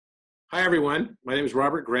Hi, everyone. My name is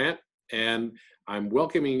Robert Grant, and I'm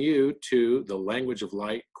welcoming you to the Language of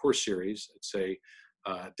Light course series. It's a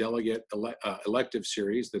elective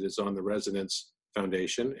series that is on the Resonance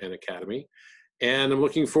Foundation and Academy. And I'm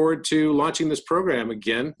looking forward to launching this program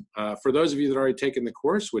again. For those of you that already taken the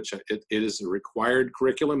course, which it is a required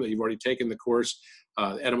curriculum that you've already taken the course,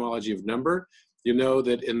 Etymology of Number, you know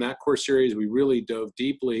that in that course series, we really dove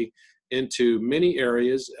deeply into many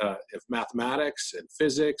areas of mathematics and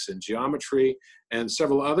physics and geometry and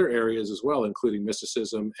several other areas as well, including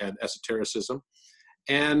mysticism and esotericism.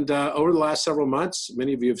 And over the last several months,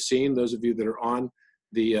 many of you have seen, those of you that are on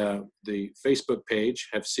the Facebook page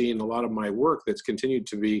have seen a lot of my work that's continued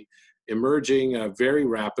to be emerging very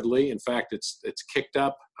rapidly. In fact, it's kicked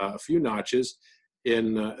up a few notches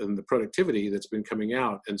in the productivity that's been coming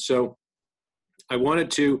out. And so I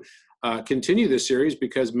wanted to continue this series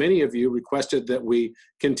because many of you requested that we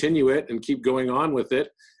continue it and keep going on with it,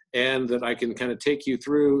 and that I can kind of take you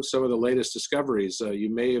through some of the latest discoveries.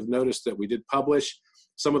 You may have noticed that we did publish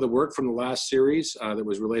some of the work from the last series that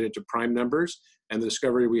was related to prime numbers and the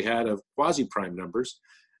discovery we had of quasi-prime numbers.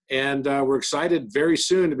 And we're excited very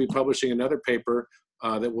soon to be publishing another paper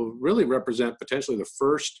that will really represent potentially the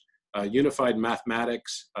first unified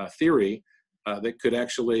mathematics theory that could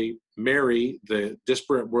actually marry the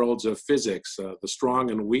disparate worlds of physics, the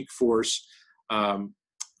strong and weak force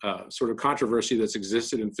sort of controversy that's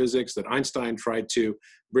existed in physics that Einstein tried to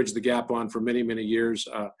bridge the gap on for many, many years,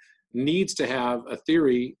 needs to have a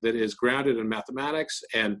theory that is grounded in mathematics,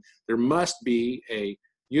 and there must be a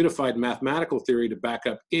unified mathematical theory to back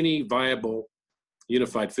up any viable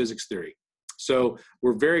unified physics theory. So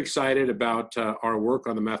we're very excited about our work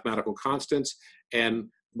on the mathematical constants and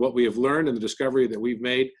what we have learned in the discovery that we've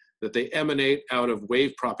made, that they emanate out of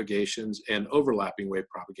wave propagations and overlapping wave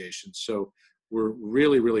propagations. So we're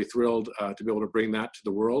really, really thrilled to be able to bring that to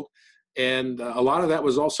the world. And a lot of that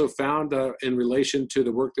was also found in relation to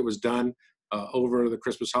the work that was done over the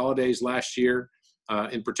Christmas holidays last year,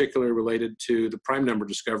 in particular related to the prime number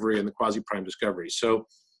discovery and the quasi-prime discovery. So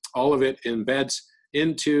all of it embeds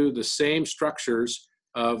into the same structures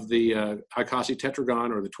of the Haikasi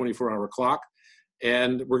tetragon, or the 24-hour clock.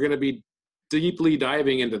 And we're going to be deeply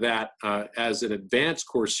diving into that as an advanced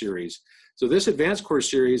course series. So this advanced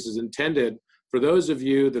course series is intended for those of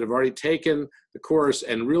you that have already taken the course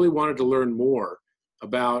and really wanted to learn more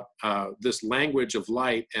about this language of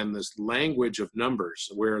light and this language of numbers,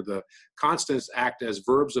 where the constants act as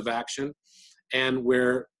verbs of action and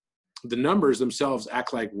where the numbers themselves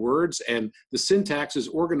act like words, and the syntax is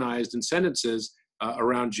organized in sentences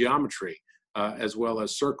around geometry. As well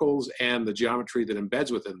as circles and the geometry that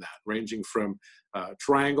embeds within that, ranging from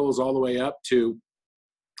triangles all the way up to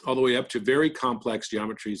very complex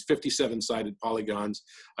geometries, 57-sided polygons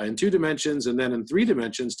in 2 dimensions, and then in 3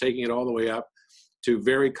 dimensions, taking it all the way up to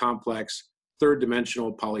very complex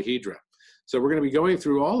 3rd-dimensional polyhedra. So we're going to be going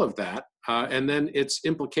through all of that, and then its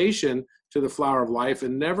implication to the flower of life,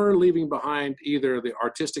 and never leaving behind either the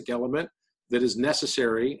artistic element that is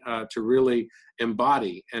necessary to really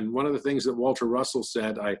embody. And one of the things that Walter Russell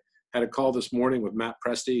said, I had a call this morning with Matt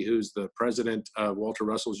Presti, who's the president of Walter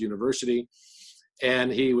Russell's University,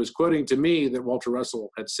 and he was quoting to me that Walter Russell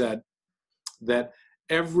had said that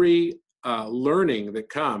every learning that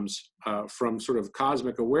comes from sort of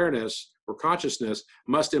cosmic awareness or consciousness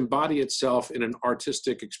must embody itself in an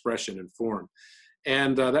artistic expression and form.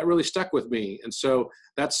 And that really stuck with me. And so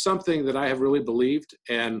that's something that I have really believed,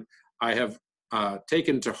 and I have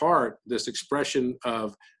taken to heart this expression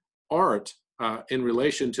of art in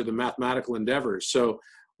relation to the mathematical endeavors. So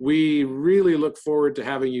we really look forward to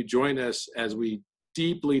having you join us as we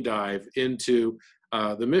deeply dive into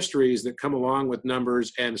the mysteries that come along with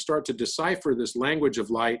numbers and start to decipher this language of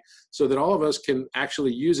light so that all of us can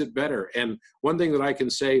actually use it better. And one thing that I can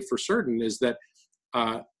say for certain is that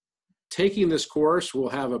taking this course will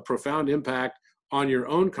have a profound impact on your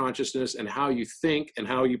own consciousness and how you think and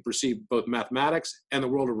how you perceive both mathematics and the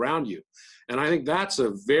world around you. And I think that's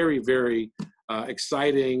a very, very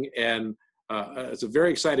exciting, and it's a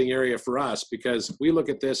very exciting area for us, because we look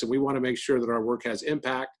at this and we want to make sure that our work has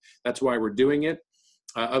impact. That's why we're doing it.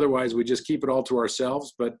 Otherwise, we just keep it all to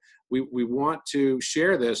ourselves. But we want to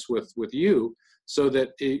share this with you so that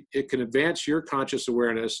it can advance your conscious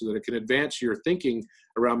awareness, so that it can advance your thinking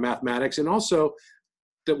around mathematics, and also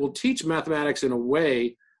that will teach mathematics in a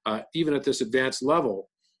way, even at this advanced level,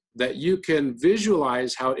 that you can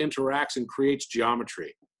visualize how it interacts and creates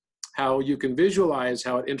geometry, how you can visualize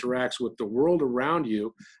how it interacts with the world around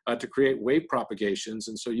you to create wave propagations.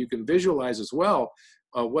 And so you can visualize as well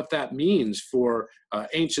what that means for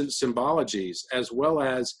ancient symbologies, as well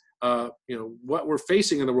as what we're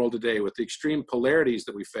facing in the world today with the extreme polarities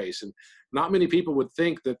that we face. And not many people would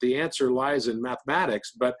think that the answer lies in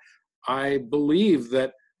mathematics, but I believe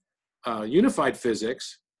that unified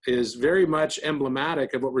physics is very much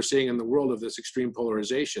emblematic of what we're seeing in the world of this extreme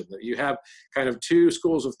polarization, that you have kind of two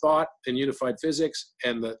schools of thought in unified physics,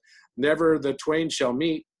 and that never the twain shall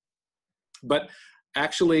meet. But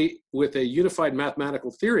actually, with a unified mathematical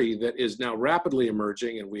theory that is now rapidly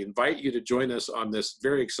emerging, and we invite you to join us on this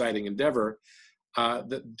very exciting endeavor,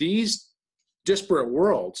 that these disparate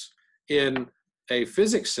worlds in a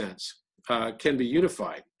physics sense can be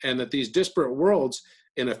unified, and that these disparate worlds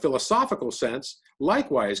in a philosophical sense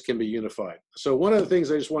likewise can be unified. So one of the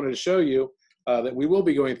things I just wanted to show you that we will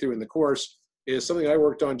be going through in the course is something I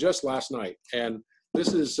worked on just last night. And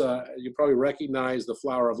this is, you probably recognize the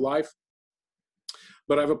flower of life,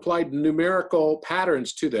 but I've applied numerical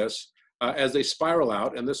patterns to this as they spiral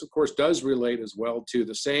out. And this, of course, does relate as well to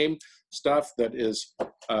the same stuff that is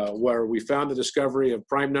where we found the discovery of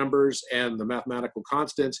prime numbers and the mathematical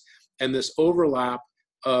constants, and this overlap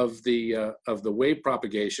of the wave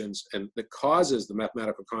propagations and that causes the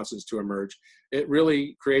mathematical constants to emerge. It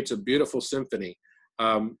really creates a beautiful symphony.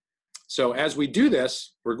 So as we do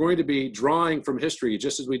this, we're going to be drawing from history,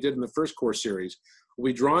 just as we did in the first course series.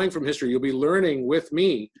 We'll be drawing from history. You'll be learning with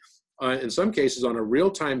me, in some cases on a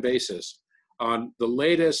real-time basis, on the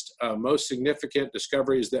latest, most significant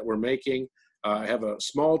discoveries that we're making. I have a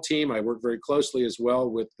small team. I work very closely as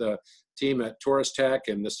well with the team at Taurus Tech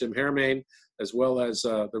and Nassim Haramein, as well as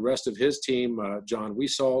the rest of his team, John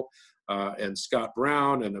Wiesel and Scott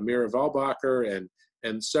Brown and Amira Valbacher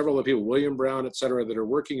and several of the people, William Brown, et cetera, that are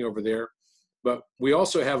working over there. But we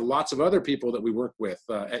also have lots of other people that we work with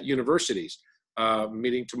at universities.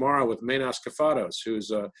 Meeting tomorrow with Menas Kafados,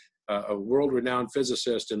 who's a world-renowned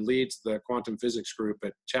physicist and leads the quantum physics group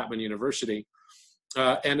at Chapman University.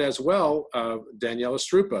 And as well, Daniela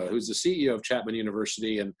Strupa, who's the CEO of Chapman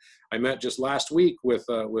University. And I met just last week with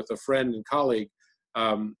a friend and colleague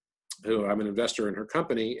who I'm an investor in her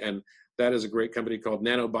company. And that is a great company called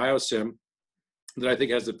NanoBioSim that I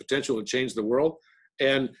think has the potential to change the world.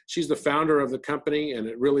 And she's the founder of the company, and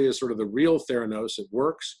it really is sort of the real Theranos. It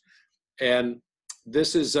works. And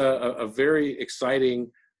this is a very exciting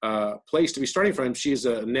place to be starting from. She's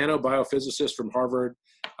a nanobiphysicist from Harvard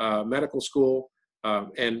Medical School.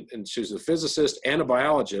 And she's a physicist and a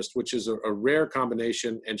biologist, which is a rare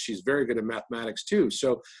combination, and she's very good at mathematics too.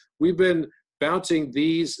 So we've been bouncing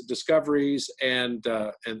these discoveries and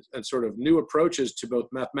sort of new approaches to both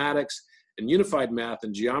mathematics and unified math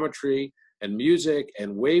and geometry and music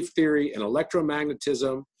and wave theory and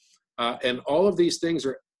electromagnetism. And all of these things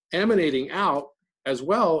are emanating out as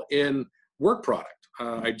well in work product.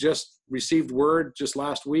 I just received word just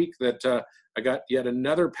last week that I got yet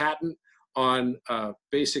another patent on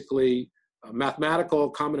basically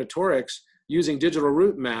mathematical combinatorics using digital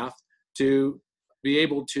root math to be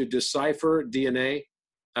able to decipher DNA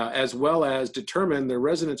as well as determine the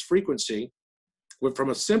resonance frequency from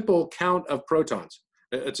a simple count of protons.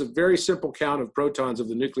 It's a very simple count of protons of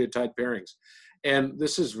the nucleotide pairings. And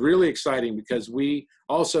this is really exciting because we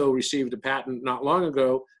also received a patent not long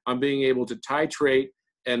ago on being able to titrate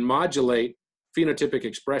and modulate phenotypic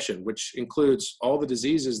expression, which includes all the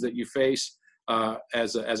diseases that you face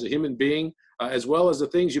as a human being, as well as the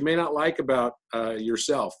things you may not like about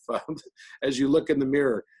yourself. As you look in the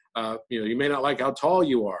mirror, you may not like how tall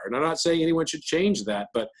you are. And I'm not saying anyone should change that,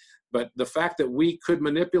 but the fact that we could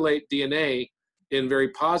manipulate DNA in very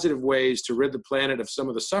positive ways to rid the planet of some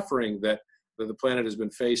of the suffering that the planet has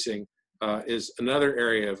been facing is another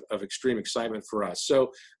area of extreme excitement for us.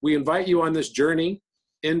 So we invite you on this journey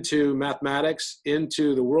into mathematics,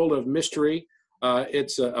 into the world of mystery.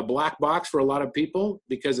 It's a black box for a lot of people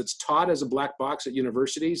because it's taught as a black box at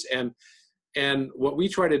universities. And what we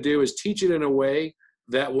try to do is teach it in a way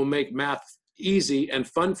that will make math easy and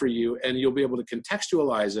fun for you, and you'll be able to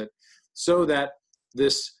contextualize it so that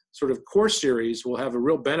this sort of course series will have a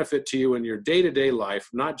real benefit to you in your day-to-day life,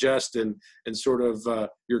 not just in sort of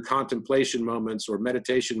your contemplation moments or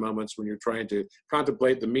meditation moments when you're trying to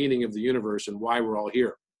contemplate the meaning of the universe and why we're all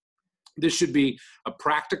here. This should be a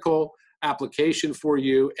practical application for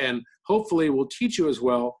you, and hopefully will teach you as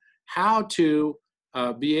well how to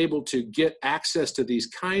be able to get access to these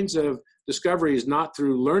kinds of discoveries, not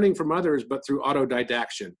through learning from others, but through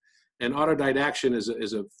autodidaction. And autodidaction is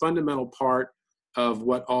a fundamental part of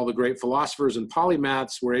what all the great philosophers and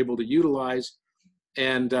polymaths were able to utilize.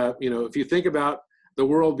 And if you think about the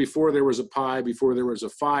world before there was a pi, before there was a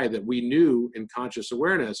phi that we knew in conscious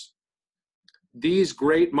awareness, these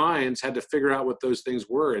great minds had to figure out what those things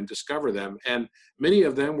were and discover them. And many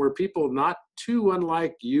of them were people not too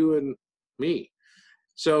unlike you and me.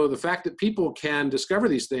 So the fact that people can discover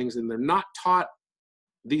these things and they're not taught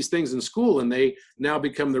these things in school, and they now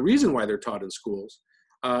become the reason why they're taught in schools,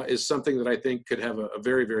 is something that I think could have a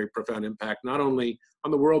very, very profound impact, not only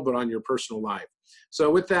on the world, but on your personal life.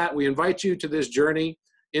 So with that, we invite you to this journey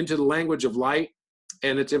into the language of light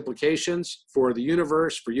and its implications for the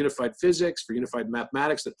universe, for unified physics, for unified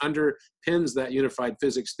mathematics that underpins that unified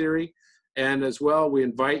physics theory. And as well, we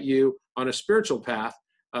invite you on a spiritual path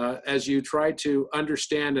as you try to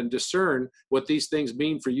understand and discern what these things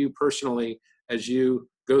mean for you personally as you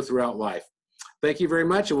go throughout life. Thank you very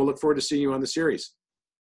much, and we'll look forward to seeing you on the series.